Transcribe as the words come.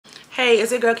Hey,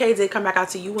 it's your girl Kdiddavis. Come back out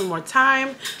to you one more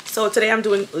time. So today I'm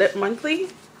doing Lip Monthly,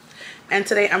 and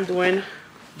today I'm doing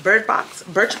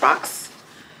BirchBox.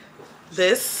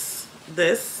 This.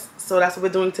 So that's what we're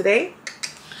doing today.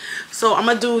 So I'm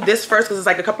gonna do this first because it's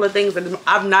like a couple of things that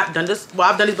I've not done this.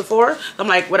 Well, I've done these before. So I'm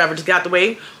like, whatever, just get out the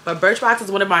way. But BirchBox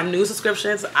is one of my new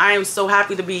subscriptions. I am so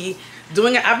happy to be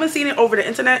doing it. I've been seeing it over the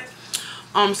internet.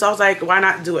 So I was like, why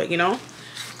not do it? You know,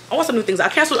 I want some new things. I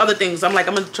canceled other things. I'm like,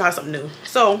 I'm gonna try something new.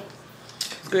 So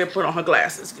let's go ahead and put on her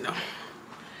glasses. You know,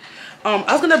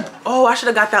 I was gonna. Oh, I should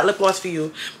have got that lip gloss for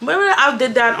you. Remember I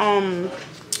did that.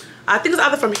 I think it's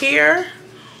either from here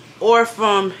or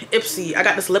from Ipsy. I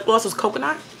got this lip gloss. It was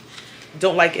coconut.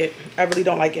 Don't like it. I really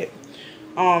don't like it.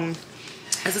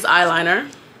 This is eyeliner.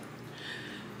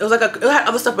 It was like it had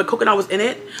other stuff, but coconut was in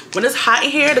it. When it's hot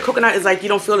in here, the coconut is like, you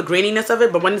don't feel the graininess of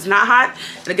it. But when it's not hot,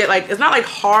 it'll get like, it's not like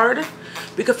hard,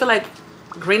 but you can feel like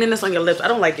graininess on your lips. I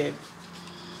don't like it.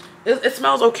 It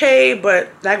smells okay,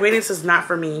 but that graininess is not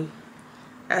for me.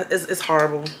 It's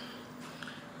horrible.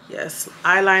 Yes,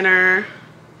 eyeliner.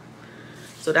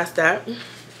 So that's that.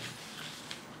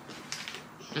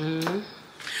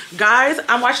 Guys,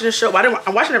 I'm watching a show.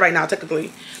 I'm watching it right now,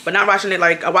 technically, but not watching it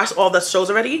like I watched all the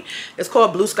shows already. It's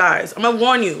called Blue Skies. I'm gonna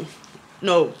warn you.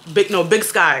 Big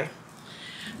Sky.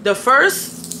 The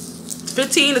first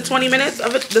 15 to 20 minutes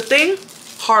of it, the thing,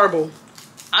 horrible.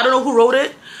 I don't know who wrote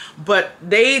it, but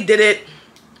they did it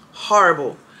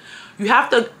horrible. You have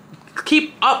to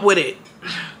keep up with it.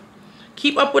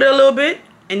 Keep up with it a little bit,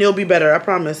 and you'll be better. I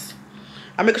promise.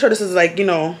 I'm making sure this is like, you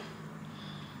know,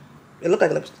 it looked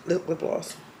like lip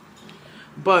gloss.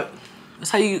 But that's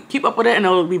how you keep up with it, and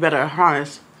it'll be better. I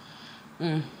promise.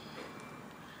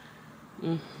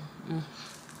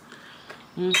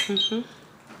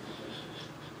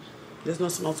 There's no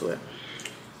smell to it.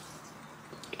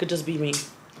 It could just be me.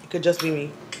 It could just be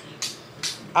me.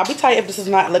 I'll be tight if this is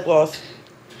not lip gloss.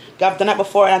 I've done that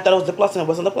before, and I thought it was lip gloss, and it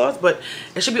wasn't lip gloss. But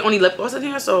it should be only lip gloss in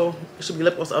here, so it should be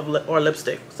lip gloss or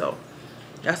lipstick. So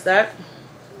that's that.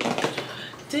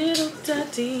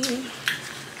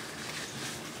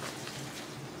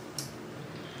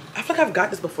 I feel like I've got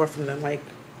this before from them. Like,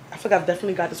 I feel like I've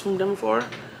definitely got this from them before.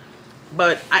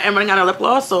 But I am running out of lip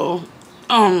gloss, so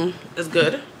it's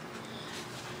good.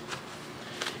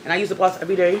 And I use lip gloss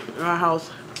every day in my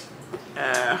house.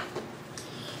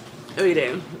 Every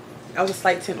day. That was a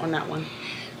slight tint on that one.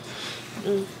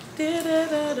 I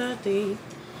feel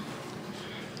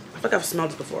like I've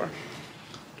smelled this before.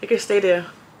 It can stay there.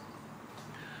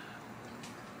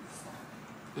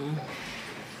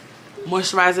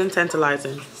 Moisturizing,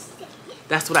 tantalizing.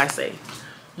 That's what I say.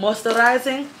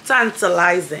 Moisturizing,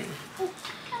 tantalizing.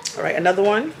 All right, another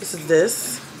one. This is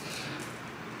this.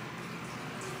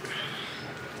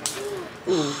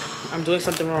 Ooh, I'm doing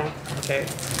something wrong. Okay.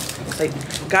 Like,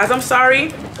 guys, I'm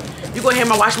sorry. You go ahead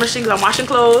my washing machine because I'm washing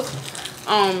clothes.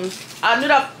 I knew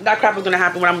that crap was gonna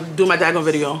happen when I'm doing my daggone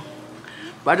video,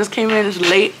 but I just came in. It's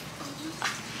late.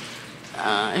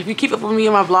 If you keep up with me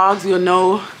in my vlogs, you'll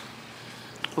know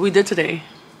what we did today.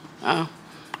 I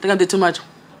think I did too much.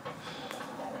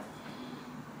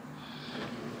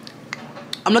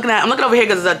 I'm looking over here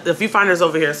because there's a few finders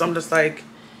over here, so I'm just like,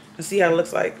 let's see how it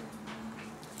looks like.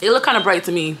 It look kind of bright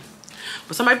to me,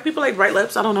 but some people like bright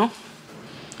lips. I don't know.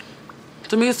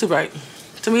 To me, it's too bright.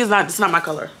 To me, it's not my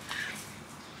color.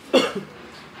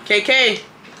 KK,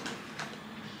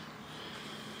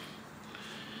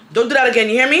 don't do that again.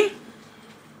 You hear me?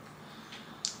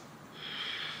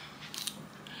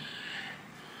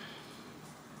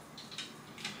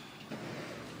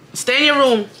 Stay in your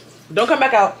room. Don't come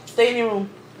back out. Stay in your room.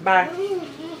 Bye.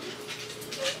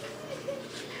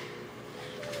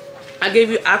 I gave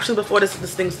you options before this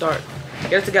thing start.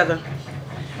 Get it together.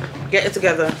 Get it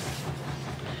together.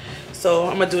 So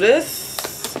I'm gonna do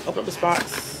this. Open up this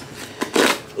box.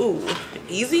 Ooh,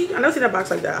 easy. I never seen that box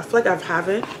like that. I feel like I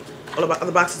haven't. All the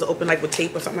other boxes are open like with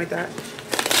tape or something like that.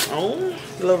 Oh,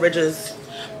 the little ridges.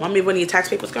 Mommy, when your tax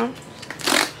papers come?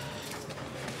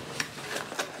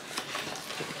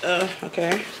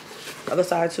 Okay. Other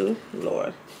side too.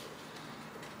 Lord.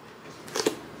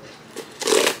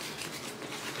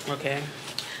 Okay.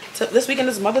 So this weekend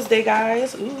is Mother's Day,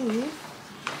 guys. Ooh.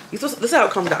 This is how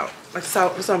it comes out. Like this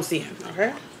is how I'm seeing.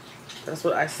 Okay. That's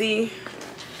what I see.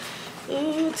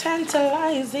 Ooh,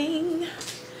 tantalizing.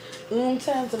 Ooh,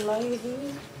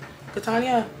 tantalizing.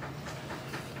 Katanya,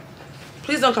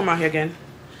 please don't come out here again.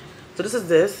 So this is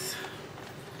this.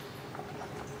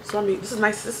 So I mean, this is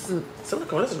nice. This is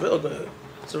silicone. This is real good.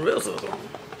 It's a real silicone.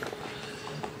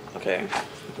 Okay.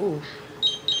 Ooh.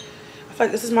 I feel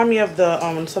like this reminds me of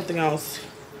the something else.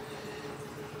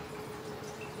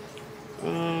 I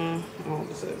don't know what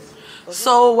this is.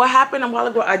 So what happened a while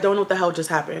ago, I don't know what the hell just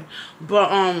happened. But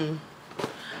I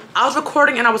was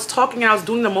recording and I was talking and I was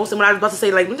doing the most, and when I was about to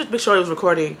say, like, let me just make sure I was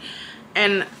recording,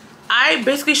 and I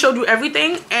basically showed you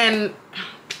everything, and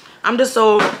I'm just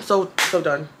so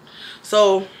done.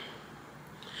 So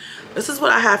this is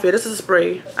what I have here. This is a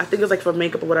spray. I think it's like for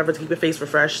makeup or whatever, to keep your face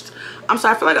refreshed. I'm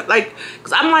sorry, I feel like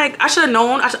because I'm like, I should have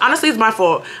known. Honestly, it's my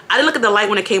fault. I didn't look at the light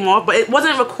when it came off, but it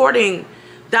wasn't recording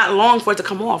that long for it to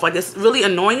come off. Like, it's really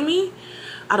annoying me.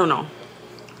 I don't know.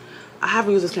 I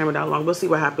haven't used this camera that long. We'll see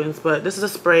what happens. But this is a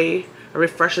spray, a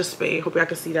refresher spray. Hope y'all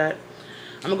can see that.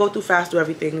 I'm gonna go through fast through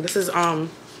everything. This is a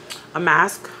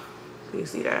mask. Can you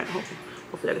see that?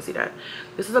 Hopefully I can see that.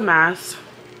 This is a mask.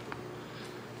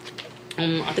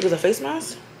 I think it's a face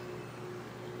mask.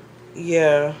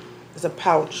 Yeah, it's a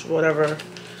pouch, whatever.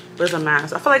 But it's a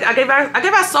mask. I feel like I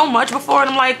gave out so much before, and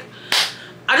I'm like,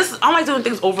 I don't like doing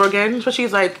things over again, especially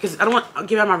like, because I don't want to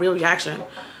give out my real reaction.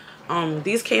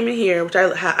 These came in here, which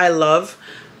I love.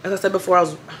 As I said before,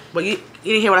 you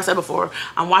didn't hear what I said before.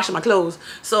 I'm washing my clothes,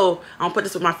 so I'm gonna put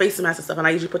this with my face mask and stuff, and I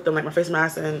usually put them like my face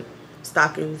mask and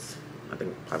stockings. I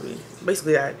think probably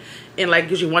basically that, in like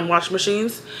usually one wash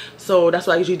machines. So that's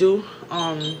what I usually do.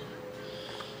 I'm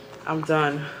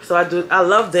done. So I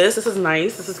love this. This is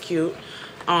nice. This is cute.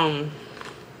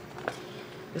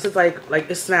 This is like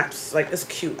it snaps. Like, it's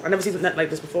cute. I never seen nothing like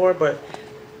this before, but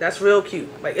that's real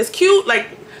cute. Like, it's cute. Like,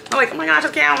 I'm like, oh my gosh,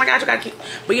 okay, oh my gosh, you got cute.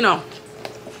 But you know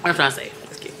what I'm trying to say.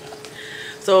 It's cute.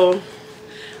 So I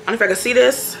don't know if I can see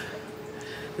this.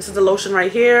 This is the lotion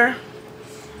right here.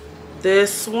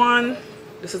 This one.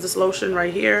 This is this lotion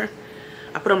right here.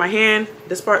 I put on my hand.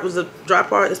 This part was the dry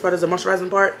part. This part is the moisturizing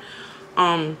part.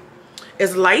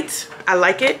 It's light. I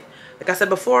like it. Like I said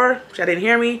before, which I didn't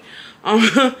hear me.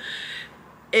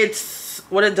 It's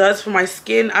what it does for my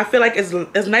skin. I feel like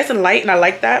it's nice and light, and I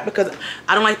like that because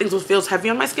I don't like things that feels heavy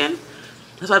on my skin.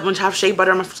 That's why when I have shea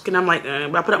butter on my skin, I'm like,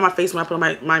 but I put it on my face when I put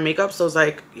on my makeup, so it's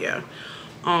like, yeah.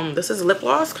 This is lip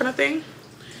gloss kind of thing.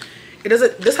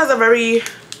 This has a very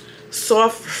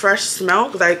soft, fresh smell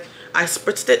because I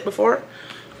spritzed it before.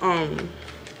 I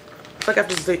feel like I have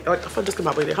to say, like, I feel this come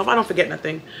out with it. Hope I don't forget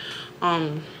nothing.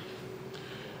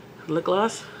 Lip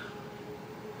gloss.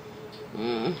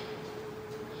 Remind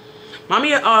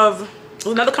me of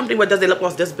another company where does their lip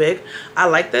gloss this big. I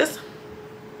like this.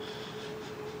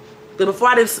 Before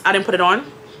I didn't put it on.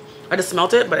 I just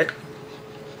smelled it, but it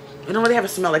don't really have a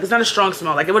smell. Like, it's not a strong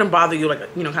smell. Like, it wouldn't bother you, like,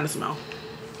 you know, kind of smell.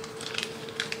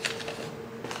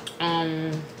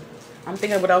 I'm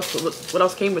thinking what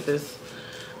else came with this.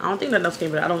 I don't think nothing else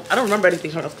came with it. I don't remember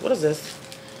anything else. What is this?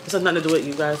 This has nothing to do with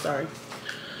you guys, sorry.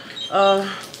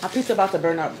 My pizza about to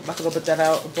burn up. I'm about to go put that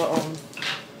out.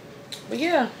 But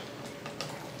yeah.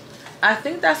 I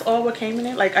think that's all what came in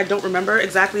it. Like, I don't remember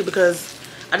exactly because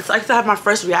I just like to have my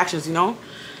first reactions, you know?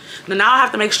 Now I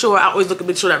have to make sure, I always look to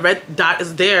make sure that red dot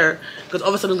is there because all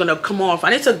of a sudden it's gonna come off.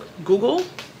 I need to Google.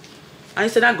 I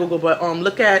need to not Google, but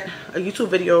look at a YouTube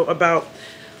video about,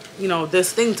 you know,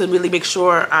 this thing to really make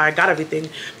sure I got everything.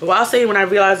 But what I was saying when I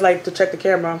realized, like, to check the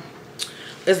camera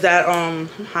is that I'm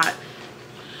hot.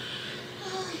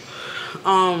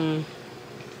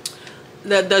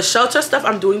 The shelter stuff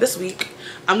I'm doing this week.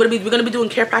 We're gonna be doing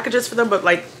care packages for them, but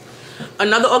like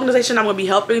another organization I'm gonna be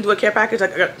helping do a care package.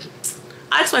 Like,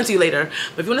 I'll explain to you later.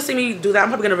 But if you wanna see me do that, I'm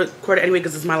probably gonna record it anyway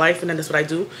because it's my life and then that's what I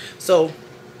do. So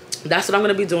that's what I'm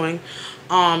gonna be doing.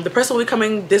 The person will be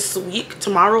coming this week,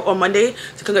 tomorrow or Monday,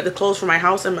 to come get the clothes for my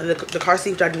house and the car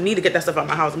seat, which I need to get that stuff out of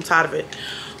my house. I'm tired of it.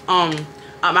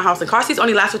 Out my house. The car seats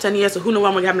only last for 10 years, so who knows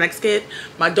when I'm gonna have my next kid.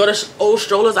 My daughter's old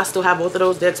strollers, I still have both of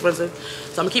those. They're expensive,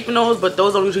 so I'm keeping those, but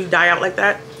those don't usually die out like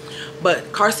that.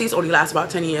 But car seats only last about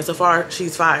 10 years. So far,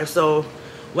 she's 5. So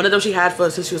one of them she had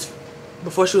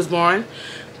before she was born.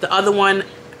 The other one,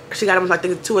 she got them, I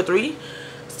think, 2 or 3.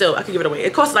 Still, I could give it away.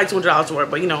 It costs like $200 for it,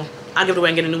 but you know, I'll give it away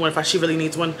and get a new one if she really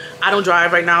needs one. I don't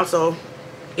drive right now, so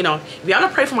you know, if y'all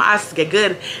gonna pray for my eyes to get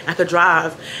good and I could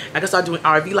drive, I can start doing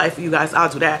RV life for you guys, I'll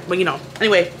do that. But you know,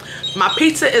 anyway, my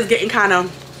pizza is getting kind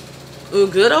of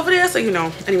good over there, so you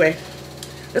know, anyway,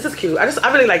 this is cute. I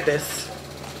really like this.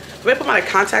 Do I put my like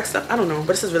contact stuff? I don't know, but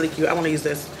this is really cute. I want to use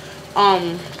this.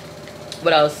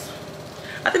 What else?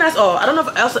 I think that's all. I don't know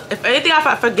if anything, if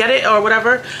I forget it or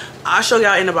whatever, I'll show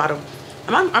y'all in the bottom.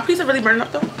 My pizza really burning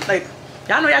up though? Like,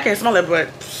 y'all know y'all can't smell it, but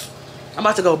I'm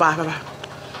about to go. Bye.